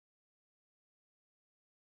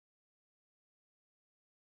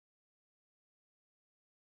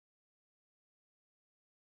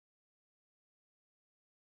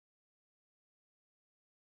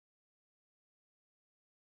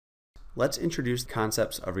Let's introduce the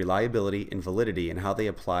concepts of reliability and validity and how they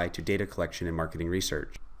apply to data collection and marketing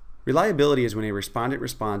research. Reliability is when a respondent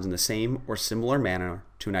responds in the same or similar manner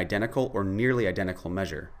to an identical or nearly identical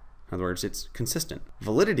measure. In other words, it's consistent.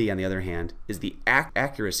 Validity, on the other hand, is the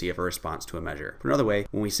accuracy of a response to a measure. Put another way,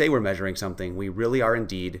 when we say we're measuring something, we really are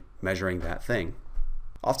indeed measuring that thing.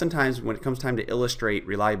 Oftentimes, when it comes time to illustrate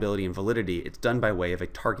reliability and validity, it's done by way of a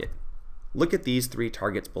target. Look at these three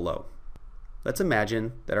targets below. Let's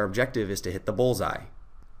imagine that our objective is to hit the bullseye.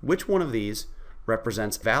 Which one of these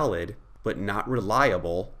represents valid but not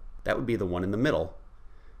reliable? That would be the one in the middle.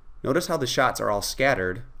 Notice how the shots are all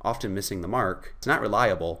scattered, often missing the mark. It's not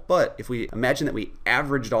reliable, but if we imagine that we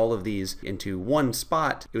averaged all of these into one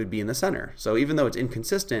spot, it would be in the center. So even though it's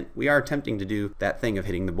inconsistent, we are attempting to do that thing of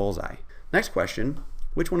hitting the bullseye. Next question,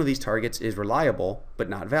 which one of these targets is reliable but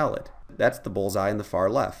not valid? That's the bullseye in the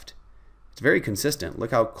far left. It's very consistent.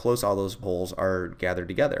 Look how close all those holes are gathered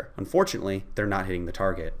together. Unfortunately, they're not hitting the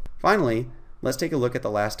target. Finally, let's take a look at the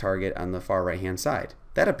last target on the far right-hand side.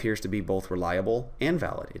 That appears to be both reliable and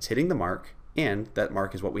valid. It's hitting the mark, and that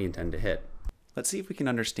mark is what we intend to hit. Let's see if we can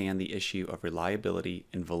understand the issue of reliability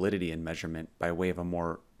and validity in measurement by way of a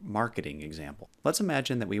more marketing example. Let's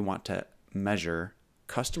imagine that we want to measure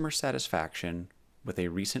customer satisfaction with a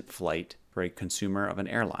recent flight for a consumer of an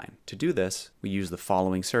airline. To do this, we use the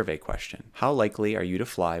following survey question. How likely are you to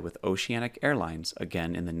fly with Oceanic Airlines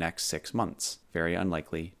again in the next 6 months? Very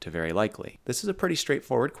unlikely to very likely. This is a pretty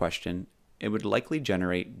straightforward question. It would likely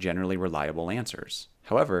generate generally reliable answers.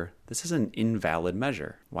 However, this is an invalid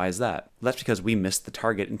measure. Why is that? Well, that's because we missed the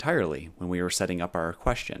target entirely when we were setting up our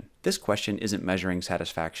question. This question isn't measuring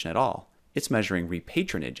satisfaction at all. It's measuring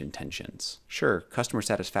repatronage intentions. Sure, customer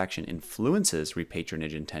satisfaction influences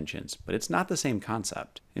repatronage intentions, but it's not the same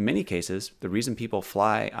concept. In many cases, the reason people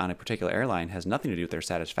fly on a particular airline has nothing to do with their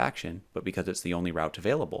satisfaction, but because it's the only route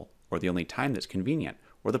available, or the only time that's convenient,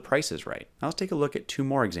 or the price is right. Now let's take a look at two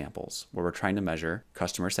more examples where we're trying to measure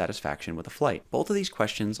customer satisfaction with a flight. Both of these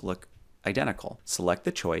questions look identical. Select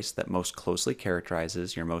the choice that most closely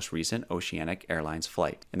characterizes your most recent Oceanic Airlines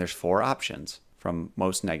flight. And there's 4 options, from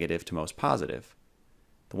most negative to most positive.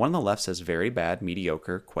 The one on the left says very bad,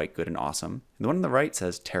 mediocre, quite good, and awesome. And the one on the right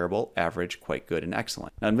says terrible, average, quite good, and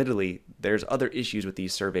excellent. Now admittedly, there's other issues with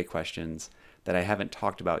these survey questions that I haven't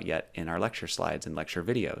talked about yet in our lecture slides and lecture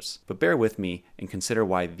videos. But bear with me and consider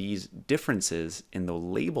why these differences in the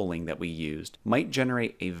labeling that we used might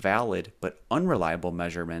generate a valid but unreliable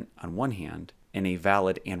measurement on one hand, and a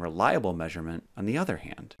valid and reliable measurement on the other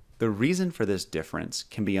hand. The reason for this difference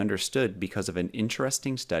can be understood because of an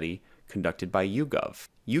interesting study conducted by YouGov.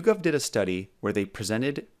 YouGov did a study where they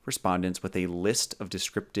presented respondents with a list of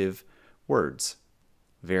descriptive words.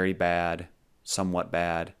 Very bad, somewhat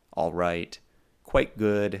bad, all right, quite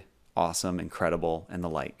good, awesome, incredible, and the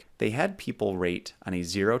like. They had people rate on a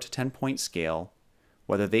 0 to 10 point scale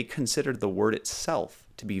whether they considered the word itself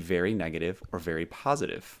to be very negative or very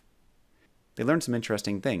positive. They learned some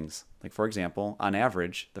interesting things. Like, for example, on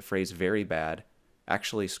average, the phrase very bad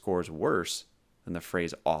actually scores worse than the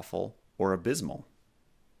phrase awful or abysmal.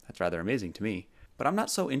 That's rather amazing to me. But I'm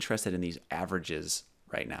not so interested in these averages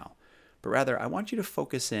right now, but rather I want you to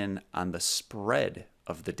focus in on the spread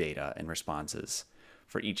of the data and responses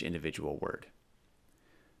for each individual word.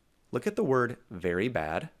 Look at the word very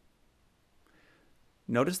bad.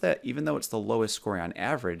 Notice that even though it's the lowest score on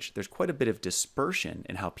average, there's quite a bit of dispersion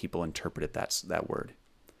in how people interpreted that word.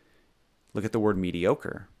 Look at the word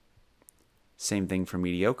mediocre. Same thing for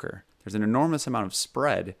mediocre. There's an enormous amount of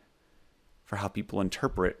spread for how people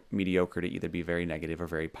interpret mediocre to either be very negative or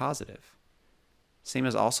very positive. Same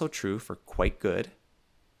is also true for quite good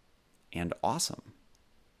and awesome.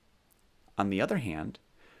 On the other hand,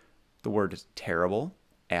 the words terrible,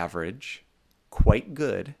 average, quite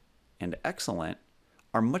good, and excellent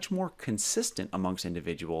are much more consistent amongst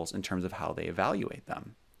individuals in terms of how they evaluate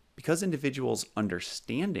them. Because individuals'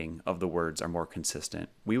 understanding of the words are more consistent,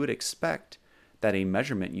 we would expect that a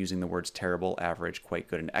measurement using the words terrible, average, quite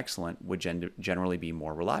good, and excellent would generally be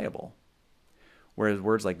more reliable. Whereas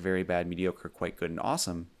words like very bad, mediocre, quite good, and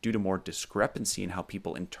awesome, due to more discrepancy in how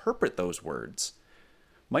people interpret those words,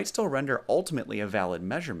 might still render ultimately a valid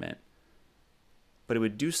measurement, but it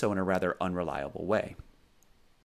would do so in a rather unreliable way.